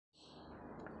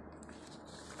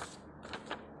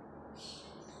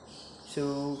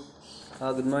So,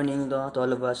 good morning to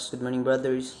all of us. Good morning,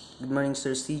 brothers. Good morning,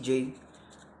 Sir CJ.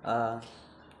 Uh,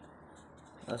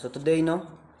 so today, no?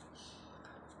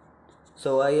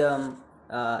 So I am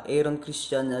Aaron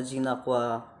Christian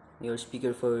Zinakwa, your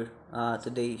speaker for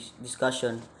today's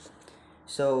discussion.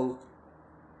 So,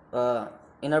 uh,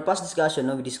 in our past discussion,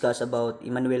 no, we discussed about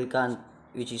Immanuel Kant,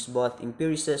 which is both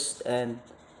empiricist and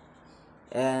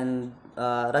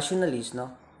rationalist,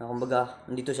 no? Na kumbaga,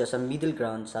 nandito siya sa middle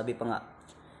ground, sabi pa nga.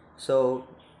 So,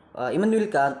 Immanuel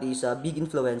Kant is a big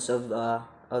influence of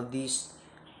these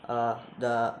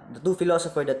the two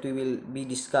philosophers that we will be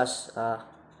discuss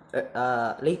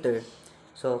later.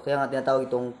 So, kaya nga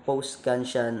tinatawag itong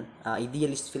post-Kantian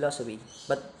idealist philosophy.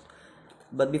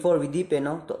 But before we deepen,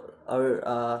 no, to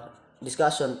our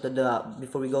discussion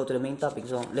before we go to the main topic,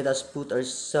 so let us put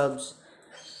ourselves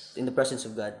in the presence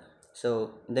of God.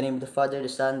 So, in the name of the Father, the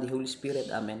Son, the Holy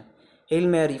Spirit. Amen. Hail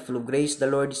Mary, full of grace, the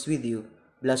Lord is with you.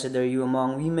 Blessed are you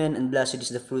among women, and blessed is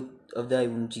the fruit of thy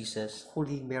womb, Jesus.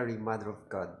 Holy Mary, Mother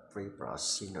of God, pray for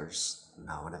us sinners,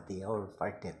 now and at the hour of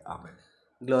our death. Amen.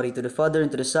 Glory to the Father, and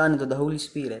to the Son, and to the Holy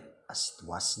Spirit. As it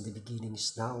was in the beginning,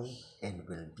 is now, and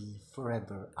will be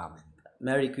forever. Amen.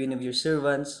 Mary, Queen of your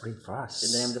servants, pray for us.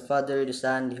 in the name of the Father, the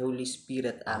Son, the Holy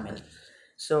Spirit. Amen.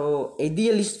 So,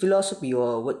 idealist philosophy,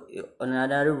 or what, on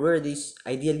another word, is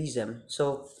idealism.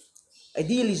 So,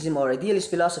 idealism or idealist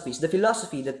philosophy is the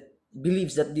philosophy that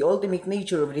believes that the ultimate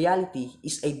nature of reality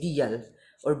is ideal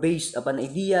or based upon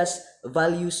ideas,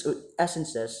 values, or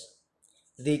essences.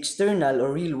 The external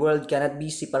or real world cannot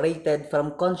be separated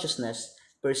from consciousness,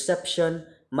 perception,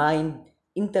 mind,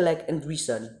 intellect, and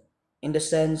reason in the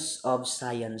sense of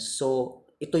science. So,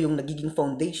 ito yung nagiging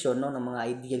foundation, no, ng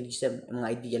mga mga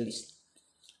idealist.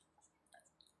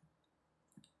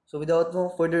 So, without no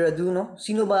further ado, no,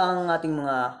 sino ba ang ating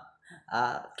mga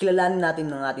kilalanin natin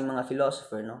ng ating mga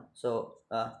philosopher, no? So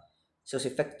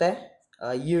si Fichte,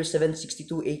 year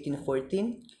 762,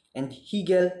 1814, and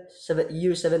Hegel,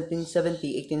 year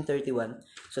 1770, 1831.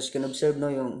 So, as you can observe,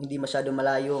 no, yung hindi masyado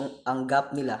malayo ang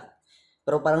gap nila.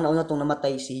 Pero parang nauna tong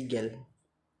namatay si Hegel.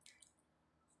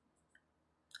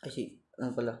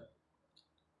 Ano pala?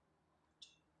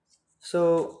 So,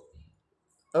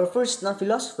 our first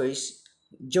philosopher is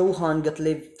Johann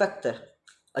Gottlieb Fichte,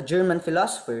 a German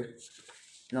philosopher.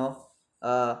 No,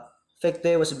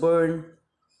 Fichte was born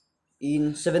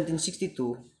in 1762,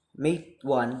 May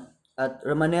 1, at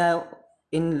Romania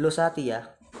in Lusatia.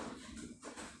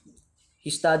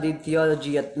 He studied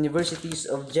theology at universities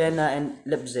of Jena and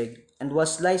Leipzig and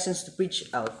was licensed to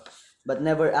preach out, but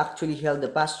never actually held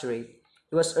a pastorate.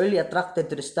 He was early attracted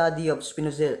to the study of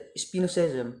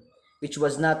Spinozism, which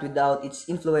was not without its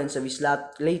influence of his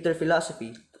later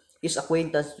philosophy. His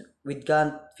acquaintance with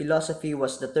Kant philosophy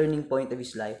was the turning point of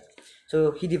his life.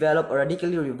 So he developed a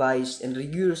radically revised and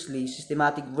rigorously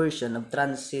systematic version of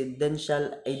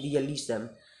transcendental idealism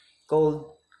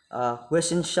called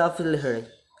Wissenschaftslehre,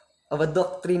 of a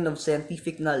doctrine of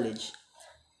scientific knowledge,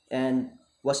 and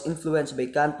was influenced by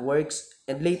Kant's works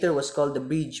and later was called the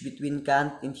bridge between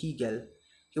Kant and Hegel.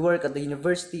 He worked at the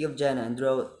University of Jena and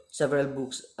wrote several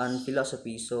books on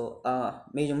philosophy. So,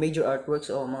 major artworks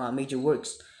o mga major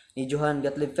works ni Johann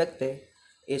Gottlieb Fichte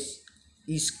is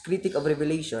Critique of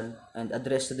Revelation and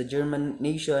addressed to the German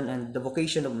nation and the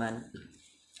vocation of man.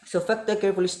 So Fichte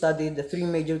carefully studied the three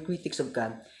major critics of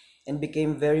Kant and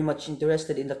became very much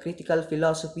interested in the critical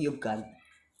philosophy of Kant.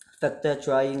 Fichte,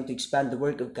 trying to expand the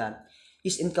work of Kant,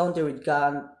 his encounter with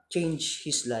Kant changed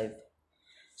his life.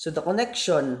 So the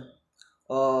connection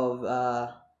of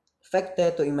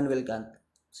Fichte to Immanuel Kant.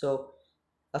 So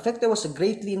Fichte was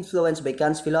greatly influenced by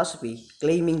Kant's philosophy,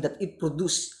 claiming that it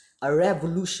produced a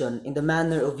revolution in the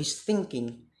manner of his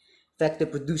thinking.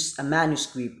 Fichte produced a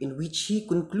manuscript in which he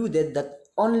concluded that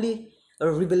only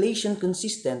a revelation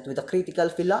consistent with a critical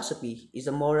philosophy is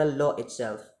a moral law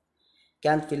itself.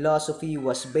 Kant's philosophy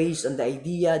was based on the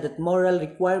idea that moral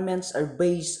requirements are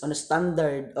based on a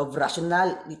standard of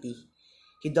rationality.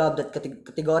 He dubbed that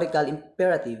categorical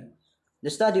imperative. The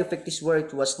study of Fichte's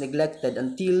work was neglected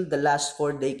until the last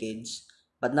 4 decades,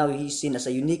 but now he is seen as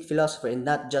a unique philosopher and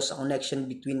not just a connection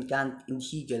between Kant and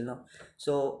Hegel, no?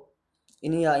 So,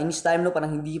 in his time, no,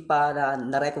 parang hindi pa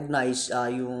na-recognize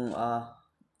yung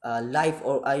life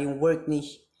or yung work ni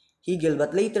Hegel,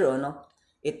 but later on, no,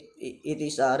 it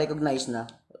is recognized na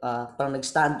parang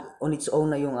nag-stand on its own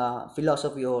na yung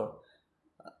philosophy or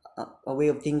a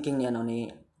way of thinking ano ni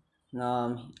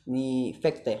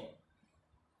Fichte.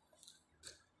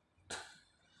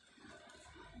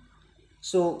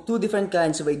 So, two different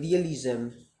kinds of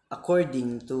idealism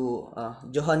according to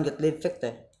Johann Gottlieb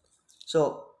Fichte.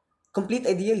 So, complete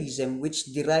idealism, which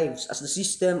derives as the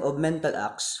system of mental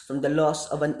acts from the laws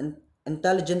of an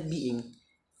intelligent being.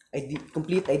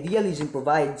 Complete idealism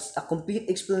provides a complete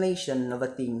explanation of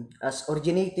a thing as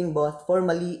originating both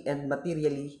formally and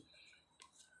materially,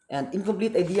 and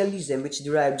incomplete idealism, which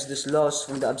derives these laws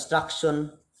from the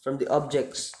abstraction from the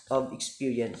objects of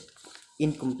experience.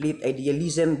 Incomplete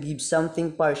idealism gives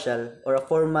something partial or a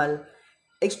formal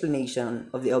explanation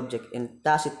of the object and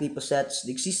tacitly possesses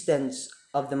the existence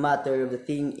of the matter of the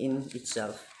thing in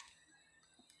itself.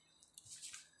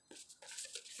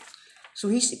 So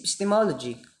his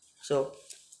epistemology. So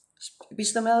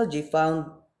epistemology found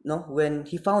no when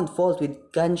he found fault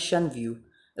with Kantian view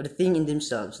of the thing in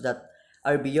themselves that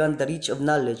are beyond the reach of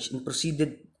knowledge and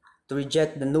proceeded to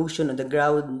reject the notion on the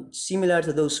ground similar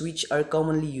to those which are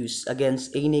commonly used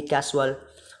against any casual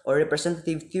or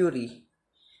representative theory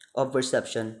of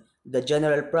perception. The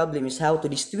general problem is how to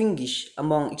distinguish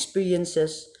among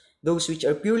experiences those which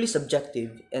are purely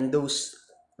subjective and those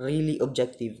really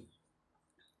objective.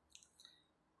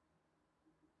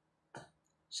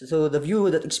 So the view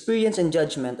that experience and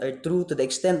judgment are true to the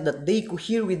extent that they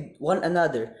cohere with one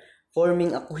another,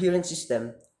 forming a coherent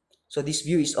system. So this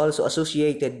view is also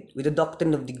associated with the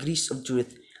doctrine of degrees of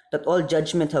truth, that all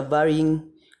judgment have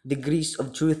varying degrees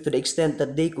of truth to the extent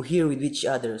that they cohere with each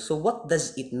other. So what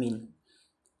does it mean?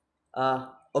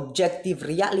 Objective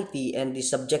reality and the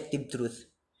subjective truth.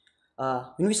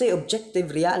 When we say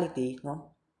objective reality,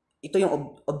 no, ito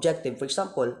yung objective. For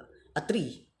example, a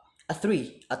tree, a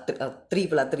tree,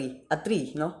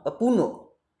 no, a puno.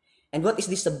 And what is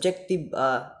the subjective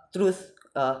truth?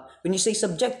 When you say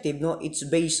subjective, no, it's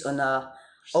based on a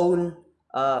own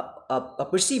a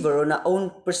perceiver or a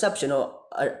own perception or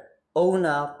own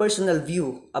personal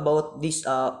view about this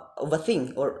of a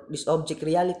thing or this object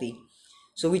reality.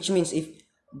 So which means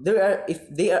there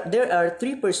are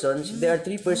three persons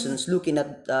looking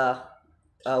at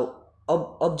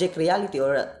object reality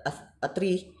or a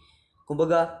tree.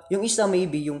 Kumbaga, yung isa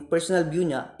maybe yung personal view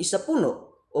niya is a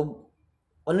puno o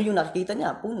ano yung nakikita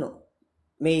niya, puno.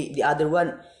 May the other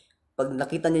one, pag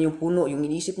nakita niya yung puno, yung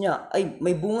iniisip niya ay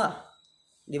may bunga,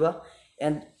 di ba?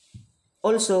 And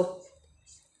also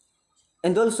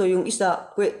yung isa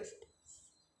pwede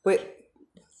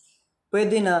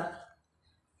na.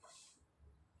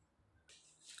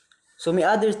 So may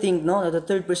other thing, no, that the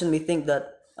third person may think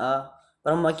that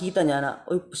parang makita niya na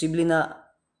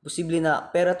posible na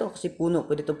pera to kasi puno,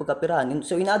 pwede itong pagkapirahan.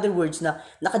 So in other words na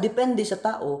nakadepende sa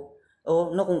tao o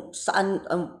no kung saan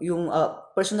yung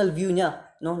personal view niya,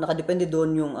 no, nakadepende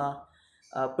doon yung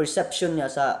perception niya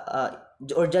sa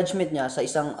or judgment niya sa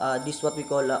isang this what we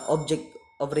call object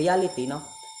of reality, no.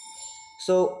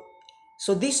 So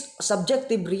this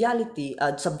subjective reality,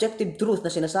 subjective truth na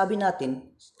sinasabi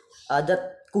natin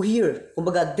that cohere,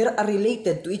 kumbaga they are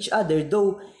related to each other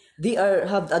though they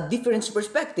have a different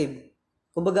perspective.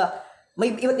 Kumbaga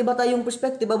may iba't iba tayong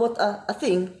perspective about a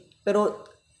thing, pero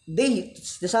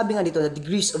nasabi nga dito the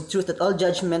degrees of truth, that all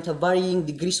judgment have varying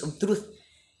degrees of truth.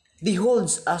 They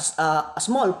holds as a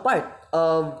small part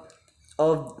of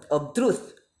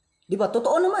truth. Di ba?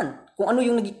 Totoo naman. Kung ano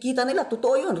yung nakikita nila,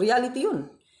 totoo yun, reality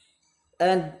yun.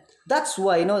 And that's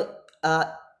why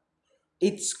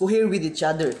it's cohere with each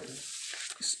other.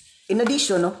 In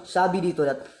addition, no, sabi dito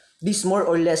that this more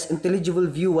or less intelligible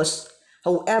view was,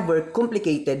 however,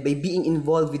 complicated by being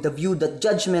involved with the view that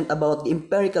judgment about the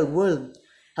empirical world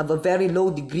have a very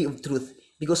low degree of truth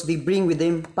because they bring with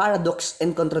them paradox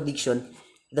and contradiction.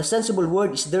 The sensible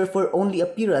world is therefore only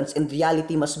appearance and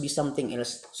reality must be something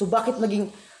else. So bakit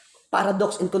naging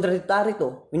paradox and contradictory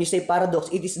to? When you say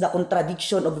paradox, it is the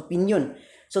contradiction of opinion.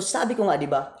 So sabi ko nga, di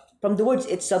ba, from the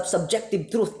words itself, subjective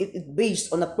truth, it is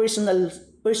based on a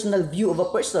personal view of a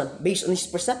person, based on his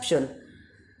perception.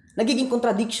 Nagiging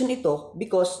contradiction ito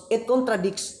because it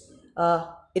contradicts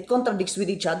with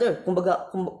each other.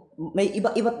 Kumbaga, may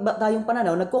iba tayong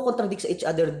pananaw, nagko-contradict sa each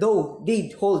other though they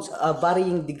holds a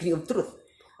varying degree of truth,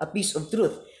 a piece of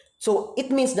truth. So it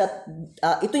means that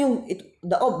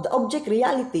the object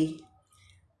reality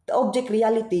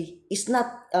is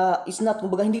not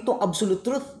kumbaga hindi itong absolute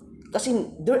truth kasi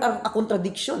there are a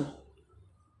contradiction.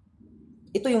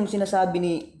 Ito yung sinasabi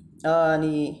ni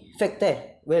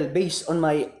Fichte, well, based on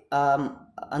my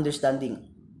understanding.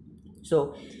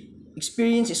 So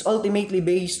experience is ultimately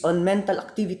based on mental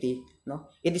activity, no?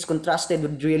 It is contrasted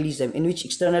with realism in which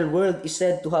external world is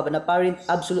said to have an apparent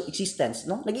absolute existence,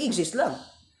 no? Nag-i-exist lang.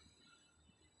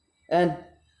 And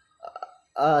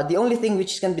the only thing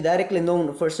which can be directly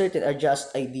known for certain are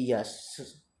just ideas.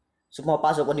 So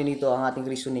pumapasok ko din dito ang ating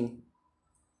reasoning.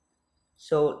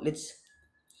 So let's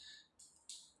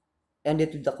end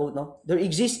it with the quote, no? There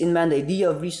exists in man the idea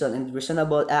of reason and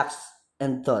reasonable acts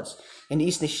and thoughts, and he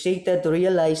is necessitated to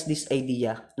realize this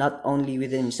idea, not only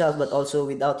within himself, but also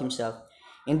without himself.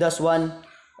 And thus one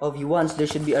of he wants there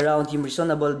should be around him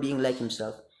reasonable being like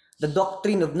himself. The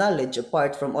doctrine of knowledge,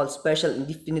 apart from all special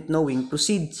indefinite knowing,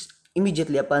 proceeds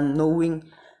immediately upon knowing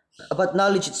about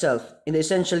knowledge itself, in the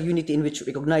essential unity in which it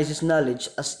recognizes knowledge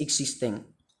as existing.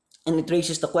 And it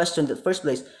raises the question in the first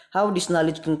place, how this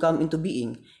knowledge can come into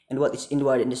being, and what is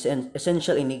inward and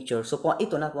essential in nature. So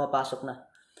ito na, pumapasok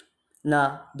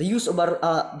na the use of our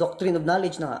doctrine of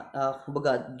knowledge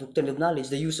kumbaga, doctrine of knowledge,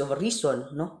 the use of a reason,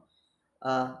 no?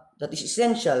 That is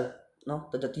essential, no?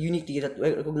 That unity that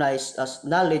we recognize as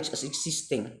knowledge as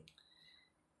existing.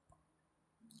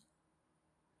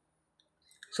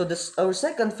 So this our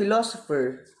second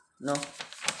philosopher, no,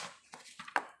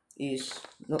 is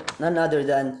none other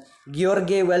than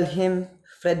Georg Wilhelm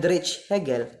Friedrich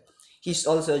Hegel. He's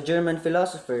also a German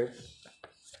philosopher.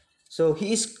 So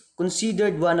he is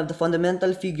considered one of the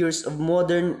fundamental figures of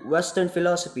modern Western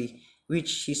philosophy,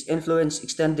 which his influence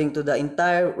extending to the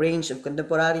entire range of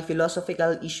contemporary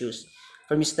philosophical issues,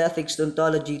 from aesthetics to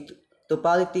ontology to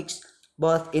politics,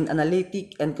 both in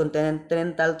analytic and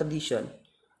continental tradition.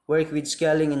 Worked with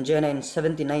Schelling and Jena in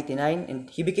 1799, and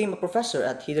he became a professor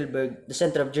at Heidelberg, the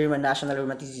center of German national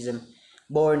romanticism.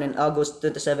 Born on August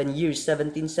 27 years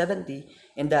 1770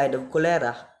 and died of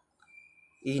cholera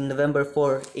in November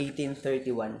 4,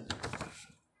 1831.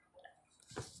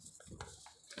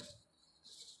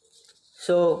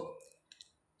 So,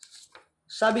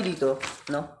 sabi dito,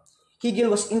 no?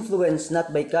 Hegel was influenced not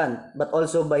by Kant, but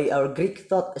also by our Greek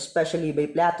thought, especially by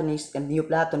Platonist and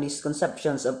Neoplatonist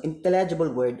conceptions of intelligible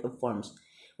world of forms,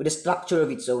 with a structure of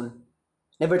its own.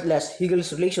 Nevertheless,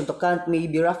 Hegel's relation to Kant may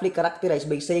be roughly characterized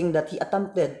by saying that he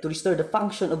attempted to restore the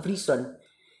function of reason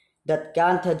that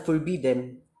Kant had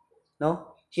forbidden.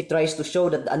 No? He tries to show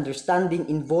that the understanding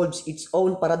involves its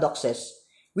own paradoxes,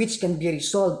 which can be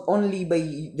resolved only by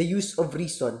the use of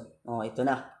reason. Oh, ito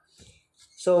na.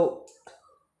 So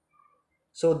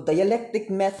dialectic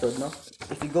method, no?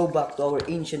 If you go back to our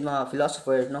ancient mga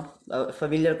philosophers, no?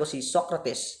 Familiar ko si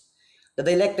Socrates. The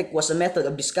dialectic was a method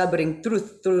of discovering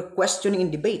truth through questioning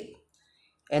and debate.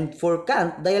 And for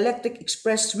Kant, dialectic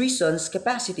expressed reason's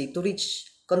capacity to reach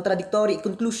contradictory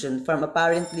conclusion from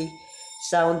apparently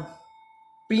sound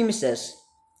premises.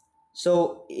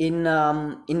 So in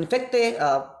Fichte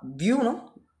view,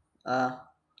 no?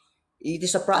 It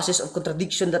is a process of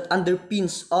contradiction that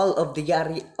underpins all of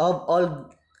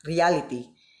reality,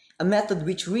 a method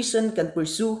which reason can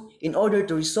pursue in order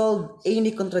to resolve any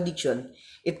contradiction.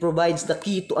 It provides the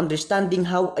key to understanding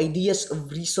how ideas of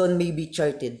reason may be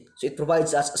charted. So it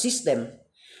provides us a system.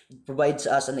 It provides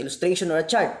us an illustration or a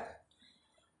chart.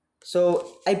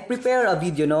 So I prepare a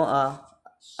video, no?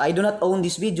 I do not own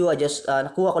this video. I just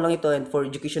nakuha ko lang ito and for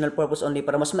educational purpose only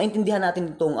para mas maintindihan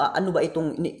natin itong ano ba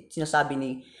itong sinasabi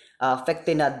ni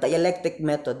Fichte na dialectic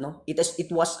method, no? It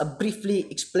was briefly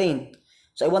explained.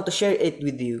 So I want to share it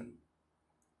with you.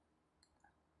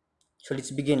 So let's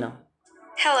begin now.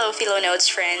 Hello, Philonodes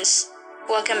friends.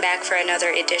 Welcome back for another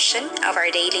edition of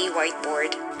our daily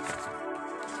whiteboard.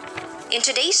 In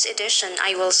today's edition,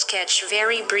 I will sketch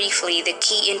very briefly the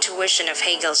key intuition of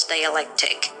Hegel's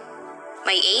dialectic.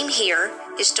 My aim here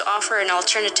is to offer an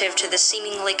alternative to the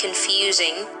seemingly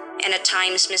confusing and at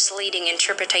times misleading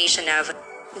interpretation of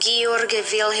Georg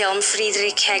Wilhelm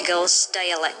Friedrich Hegel's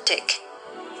dialectic.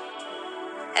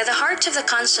 At the heart of the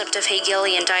concept of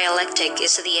Hegelian dialectic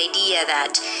is the idea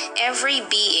that every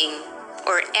being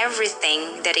or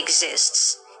everything that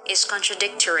exists is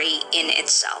contradictory in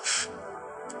itself.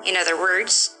 In other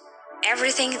words,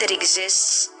 everything that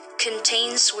exists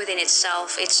contains within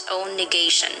itself its own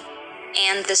negation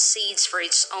and the seeds for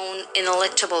its own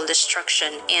ineluctable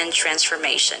destruction and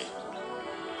transformation.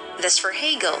 Thus for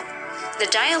Hegel,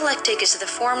 the dialectic is the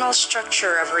formal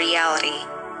structure of reality.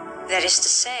 That is to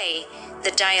say,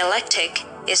 the dialectic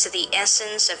is the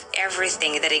essence of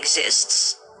everything that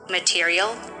exists,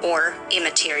 material or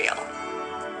immaterial.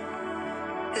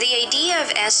 The idea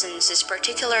of essence is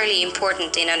particularly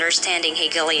important in understanding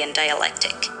Hegelian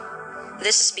dialectic.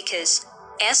 This is because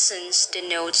essence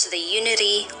denotes the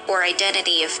unity or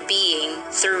identity of being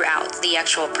throughout the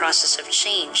actual process of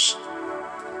change.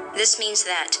 This means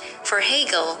that, for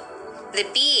Hegel, the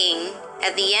being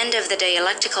at the end of the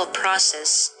dialectical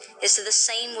process is the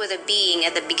same with the being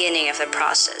at the beginning of the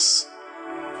process.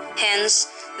 Hence,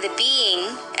 the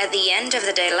being at the end of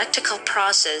the dialectical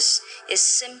process is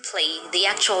simply the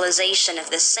actualization of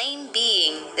the same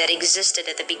being that existed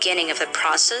at the beginning of the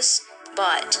process,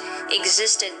 but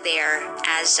existed there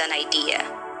as an idea.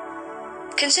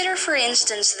 Consider, for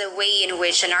instance, the way in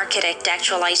which an architect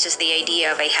actualizes the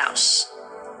idea of a house.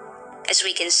 As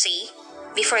we can see,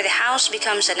 before the house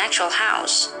becomes an actual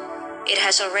house, it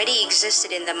has already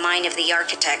existed in the mind of the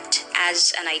architect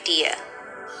as an idea.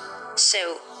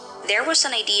 So, there was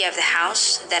an idea of the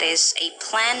house, that is, a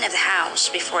plan of the house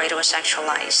before it was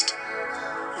actualized.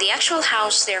 The actual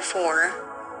house, therefore,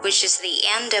 which is the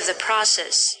end of the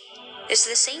process, is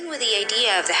the same with the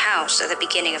idea of the house at the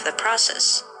beginning of the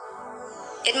process.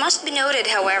 It must be noted,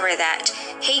 however, that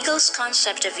Hegel's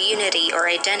concept of unity or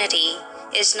identity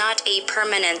is not a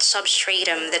permanent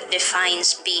substratum that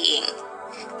defines being,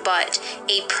 but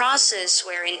a process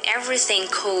wherein everything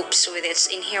copes with its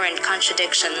inherent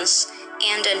contradictions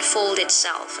and unfolds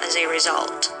itself as a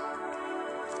result.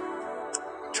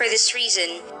 For this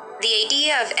reason, the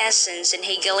idea of essence in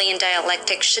Hegelian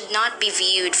dialectic should not be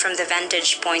viewed from the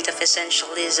vantage point of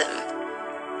essentialism.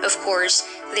 Of course,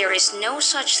 there is no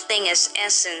such thing as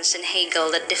essence in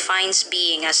Hegel that defines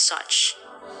being as such.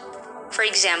 For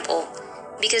example,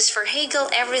 because for Hegel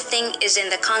everything is in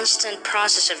the constant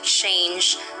process of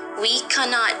change, we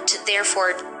cannot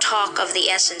therefore talk of the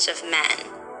essence of man.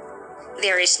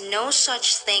 There is no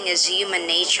such thing as human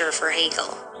nature for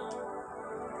Hegel.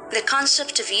 The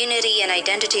concept of unity and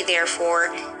identity,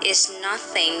 therefore, is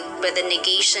nothing but the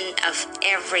negation of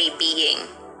every being.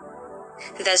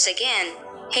 Thus again,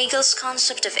 Hegel's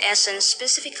concept of essence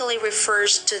specifically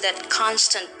refers to that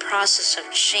constant process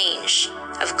of change,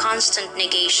 of constant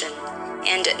negation,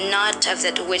 and not of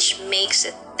that which makes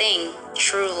a thing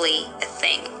truly a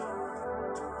thing.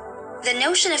 The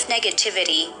notion of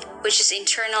negativity, which is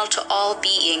internal to all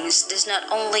beings, does not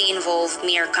only involve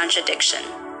mere contradiction.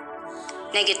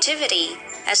 Negativity,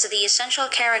 as the essential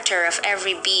character of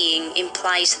every being,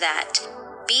 implies that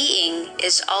being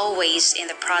is always in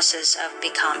the process of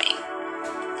becoming.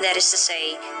 That is to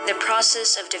say, the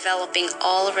process of developing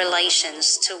all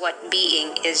relations to what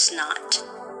being is not.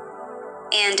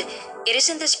 And it is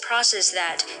in this process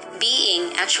that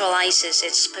being actualizes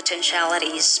its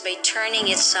potentialities by turning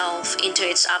itself into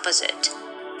its opposite,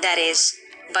 that is,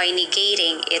 by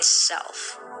negating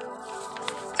itself.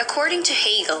 According to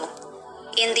Hegel,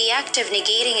 in the act of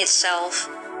negating itself,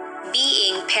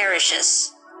 being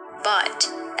perishes, but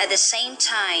at the same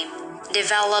time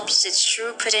develops its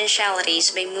true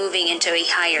potentialities by moving into a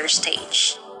higher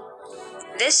stage.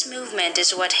 This movement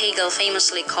is what Hegel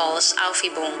famously calls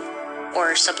Aufhebung,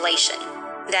 or sublation,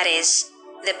 that is,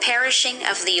 the perishing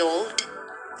of the old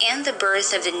and the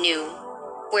birth of the new,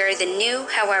 where the new,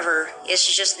 however, is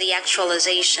just the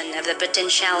actualization of the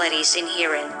potentialities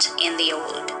inherent in the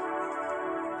old.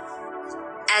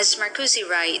 As Marcuse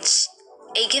writes,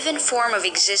 a given form of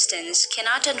existence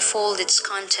cannot unfold its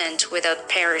content without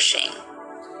perishing.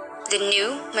 The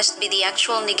new must be the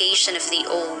actual negation of the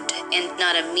old and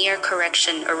not a mere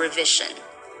correction or revision.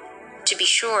 To be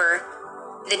sure,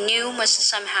 the new must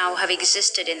somehow have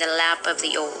existed in the lap of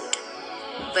the old,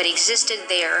 but existed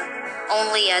there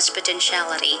only as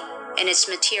potentiality, and its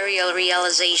material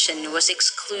realization was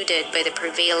excluded by the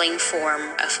prevailing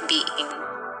form of being.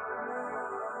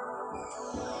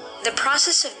 The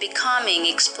process of becoming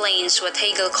explains what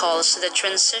Hegel calls the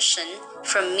transition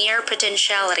from mere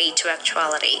potentiality to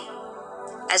actuality.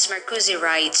 As Marcuse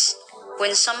writes,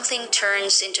 when something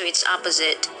turns into its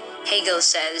opposite, Hegel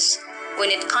says,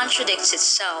 when it contradicts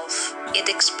itself, it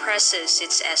expresses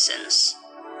its essence.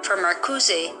 For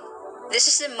Marcuse, this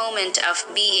is the moment of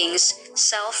being's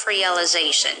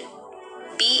self-realization.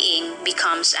 Being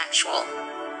becomes actual.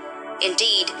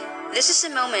 Indeed, this is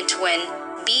the moment when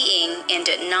being and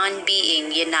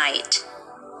non-being unite.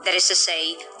 That is to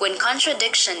say, when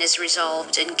contradiction is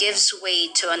resolved and gives way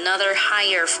to another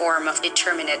higher form of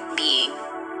determinate being.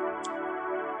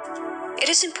 It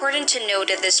is important to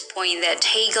note at this point that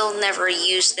Hegel never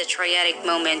used the triadic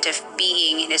moment of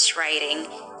being in his writing,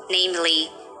 namely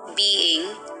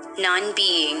being,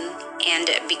 non-being, and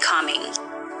becoming,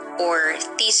 or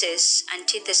thesis,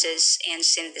 antithesis, and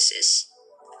synthesis.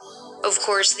 Of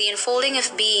course, the unfolding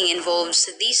of being involves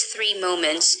these three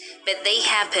moments, but they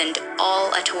happened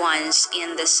all at once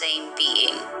in the same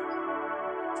being.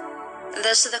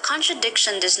 Thus, the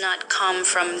contradiction does not come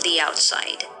from the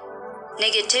outside.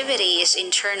 Negativity is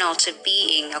internal to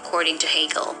being, according to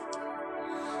Hegel.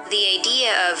 The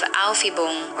idea of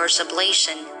Aufhebung, or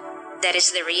sublation, that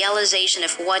is the realization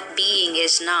of what being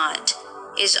is not,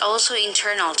 is also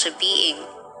internal to being.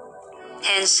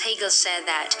 Hence, Hegel said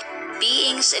that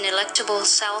being's ineluctable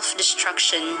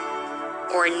self-destruction,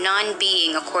 or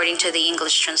non-being according to the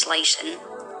English translation,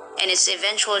 and its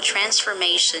eventual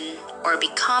transformation, or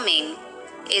becoming,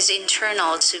 is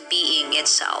internal to being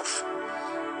itself.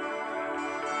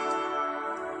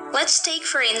 Let's take,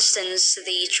 for instance,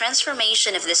 the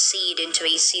transformation of the seed into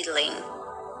a seedling.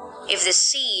 If the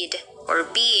seed or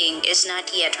being is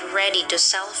not yet ready to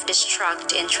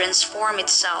self-destruct and transform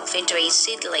itself into a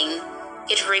seedling,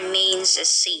 it remains a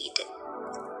seed.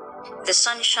 The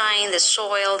sunshine, the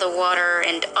soil, the water,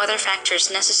 and other factors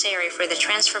necessary for the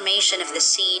transformation of the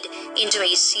seed into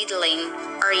a seedling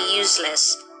are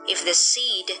useless if the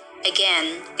seed,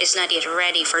 again, is not yet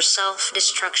ready for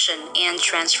self-destruction and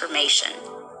transformation.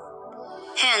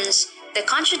 Hence, the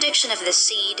contradiction of the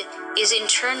seed is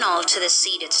internal to the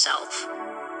seed itself.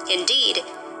 Indeed,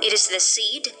 it is the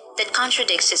seed that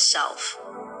contradicts itself.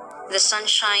 The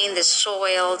sunshine, the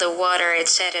soil, the water,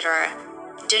 etc.,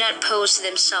 do not pose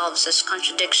themselves as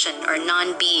contradiction or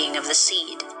non-being of the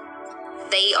seed.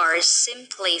 They are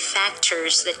simply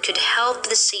factors that could help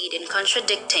the seed in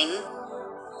contradicting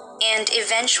and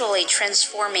eventually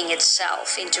transforming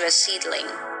itself into a seedling.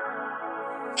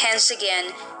 Hence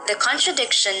again, the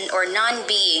contradiction or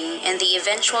non-being and the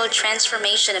eventual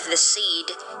transformation of the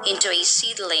seed into a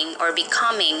seedling or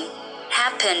becoming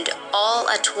happened all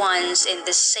at once in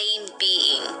the same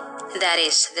being, that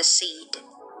is, the seed.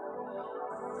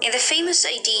 In the famous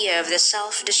idea of the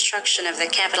self-destruction of the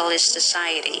capitalist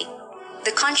society,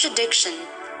 the contradiction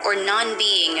or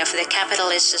non-being of the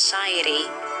capitalist society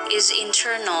is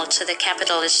internal to the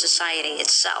capitalist society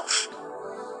itself.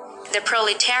 The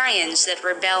proletarians that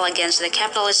rebel against the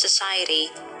capitalist society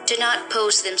do not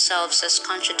pose themselves as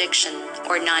contradiction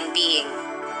or non-being.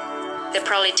 The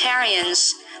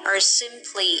proletarians are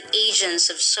simply agents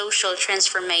of social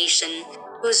transformation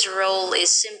whose role is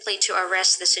simply to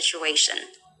arrest the situation.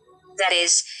 That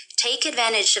is, take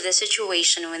advantage of the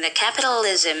situation when the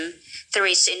capitalism,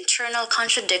 through its internal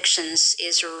contradictions,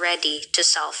 is ready to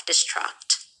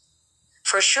self-destruct.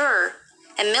 For sure,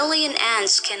 a million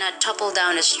ants cannot topple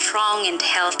down a strong and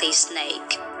healthy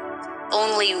snake.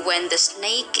 Only when the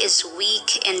snake is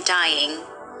weak and dying,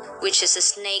 which is the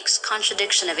snake's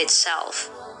contradiction of itself,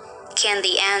 can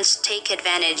the ants take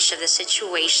advantage of the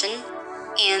situation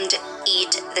and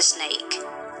eat the snake.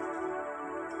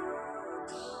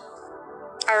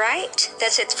 Alright,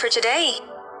 that's it for today.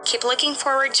 Keep looking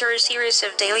forward to our series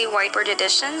of daily whiteboard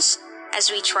editions as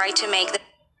we try to make the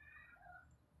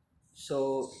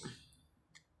So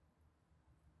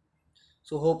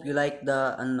hope you like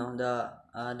the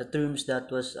terms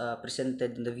that was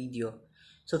presented in the video.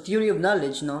 So theory of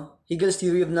knowledge, Hegel's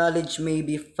theory of knowledge may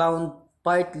be found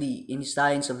partly in his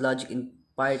science of logic and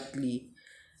partly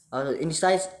in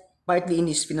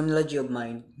his phenomenology of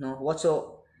mind.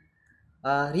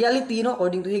 Reality,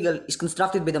 according to Hegel, is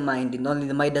constructed by the mind, and only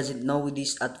the mind doesn't know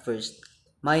this at first.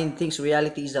 Mind thinks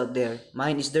reality is out there.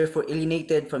 Mind is therefore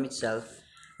alienated from itself.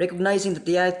 Recognizing that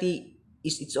reality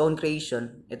is its own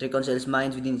creation, it reconciles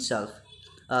minds within itself.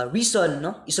 Reason,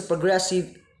 is a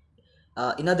progressive.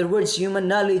 In other words, human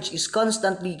knowledge is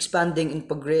constantly expanding in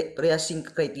progressing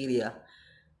criteria.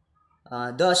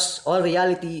 Thus, all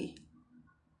reality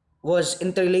was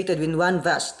interrelated with one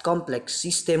vast, complex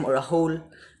system or a whole,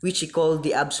 which he called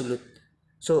the absolute.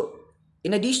 So,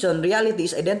 in addition, reality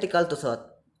is identical to thought.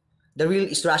 The real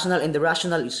is rational and the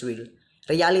rational is real.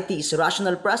 Reality is a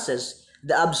rational process.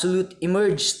 The absolute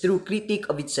emerges through critique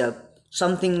of itself,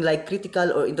 something like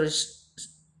critical or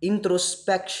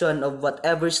introspection of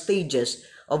whatever stages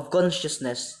of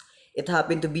consciousness it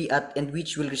happened to be at, and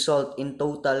which will result in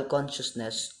total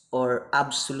consciousness or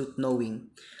absolute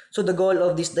knowing. So the goal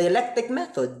of this dialectic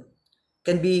method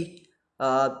can be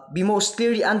most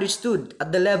clearly understood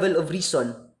at the level of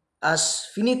reason, as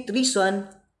finite reason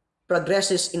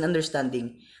progresses in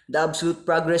understanding, the absolute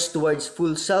progress towards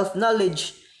full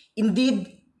self-knowledge.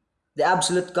 Indeed, the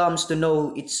absolute comes to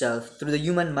know itself through the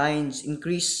human mind's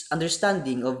increased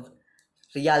understanding of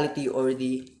reality or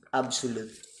the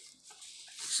absolute.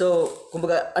 So,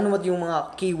 kumbaga, ano mat yung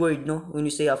mga keyword, when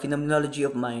you say phenomenology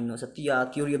of mind, sa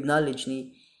theory of knowledge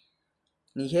ni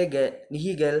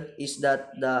Hegel is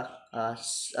that the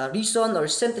reason or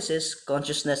synthesis,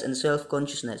 consciousness and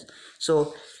self-consciousness.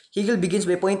 So, Hegel begins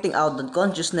by pointing out that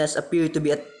consciousness appears to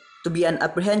be an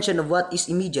apprehension of what is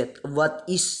immediate, of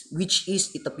which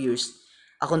it appears,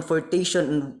 a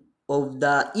confrontation of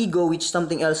the ego with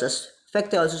something else, as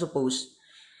Fichte also supposed.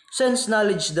 Sense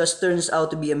knowledge thus turns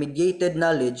out to be a mediated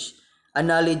knowledge, a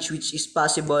knowledge which is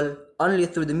possible only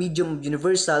through the medium of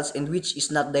universals and which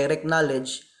is not direct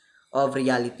knowledge of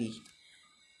reality.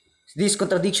 This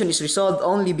contradiction is resolved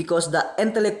only because the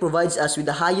intellect provides us with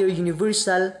a higher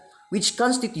universal which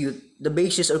constitute the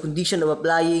basis or condition of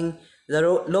applying the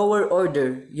lower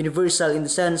order universal in the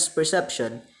sense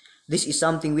perception. This is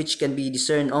something which can be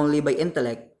discerned only by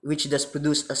intellect, which thus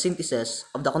produce a synthesis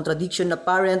of the contradiction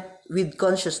apparent with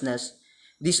consciousness,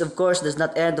 This, of course, does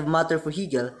not end of matter for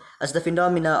Hegel, as the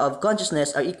phenomena of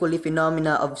consciousness are equally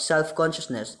phenomena of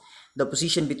self-consciousness. The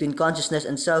opposition between consciousness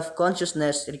and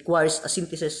self-consciousness requires a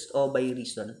synthesis or by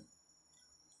reason.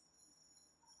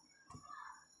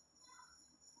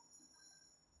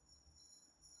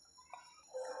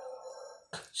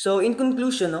 So in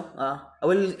conclusion, no, I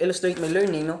will illustrate my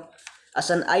learning, no, as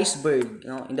an iceberg.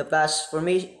 In the past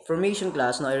formation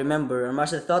class, no, I remember our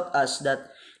master taught us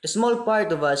that the small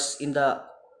part of us in a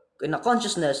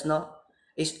consciousness, no,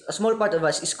 is a small part of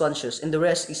us is conscious, and the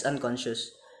rest is unconscious.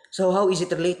 So how is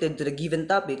it related to the given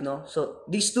topic, no? So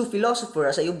these two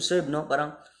philosophers, as I observed, no,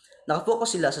 parang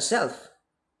nakafocus sila sa self,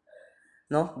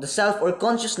 no, the self or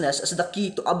consciousness as the key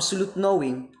to absolute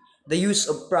knowing, the use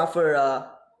of proper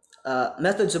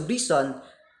methods of reason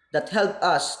that help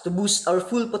us to boost our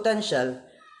full potential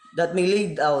that may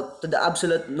lead out to the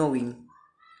absolute knowing.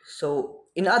 So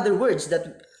in other words,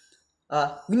 that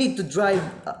we need to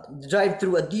drive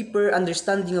through a deeper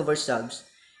understanding of ourselves,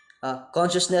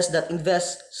 consciousness that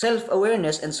invests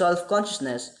self-awareness and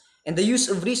self-consciousness, and the use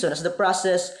of reason as the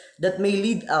process that may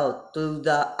lead out to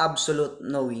the absolute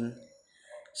knowing.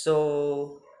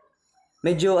 So,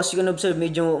 medyo, as you can observe,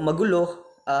 medyo magulo.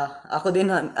 Ako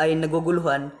din ay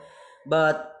naguguluhan.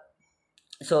 But,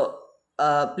 so,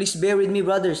 please bear with me,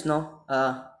 brothers, no?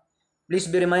 Please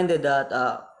be reminded that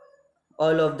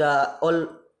all of the,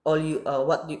 all you,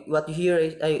 what you hear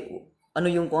ay,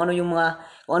 kung ano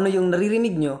yung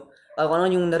naririnig nyo, kung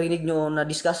ano yung narinig nyo na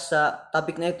discuss sa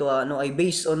topic na ito, ay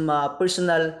based on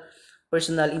personal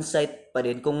insight pa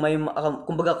din. Kung may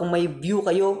view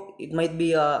kayo, it might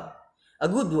be a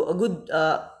good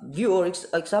view or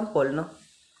example, no?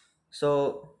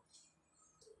 So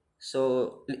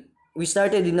we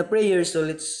started in a prayer, so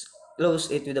let's close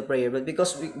it with a prayer. But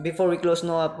because before we close,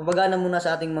 no, papagana muna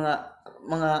sa ating mga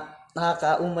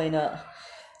nakakaumay na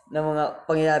mga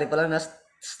pangyayari pa lang, na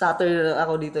stutter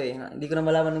ako dito eh. Hindi ko na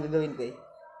malaman ang gagawin ko eh.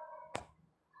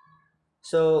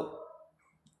 So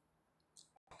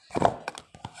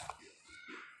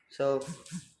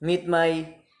meet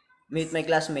my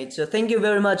classmates. So thank you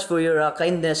very much for your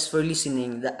kindness for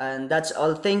listening. And that's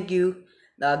all. Thank you.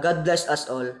 God bless us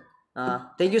all.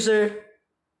 Thank you, sir.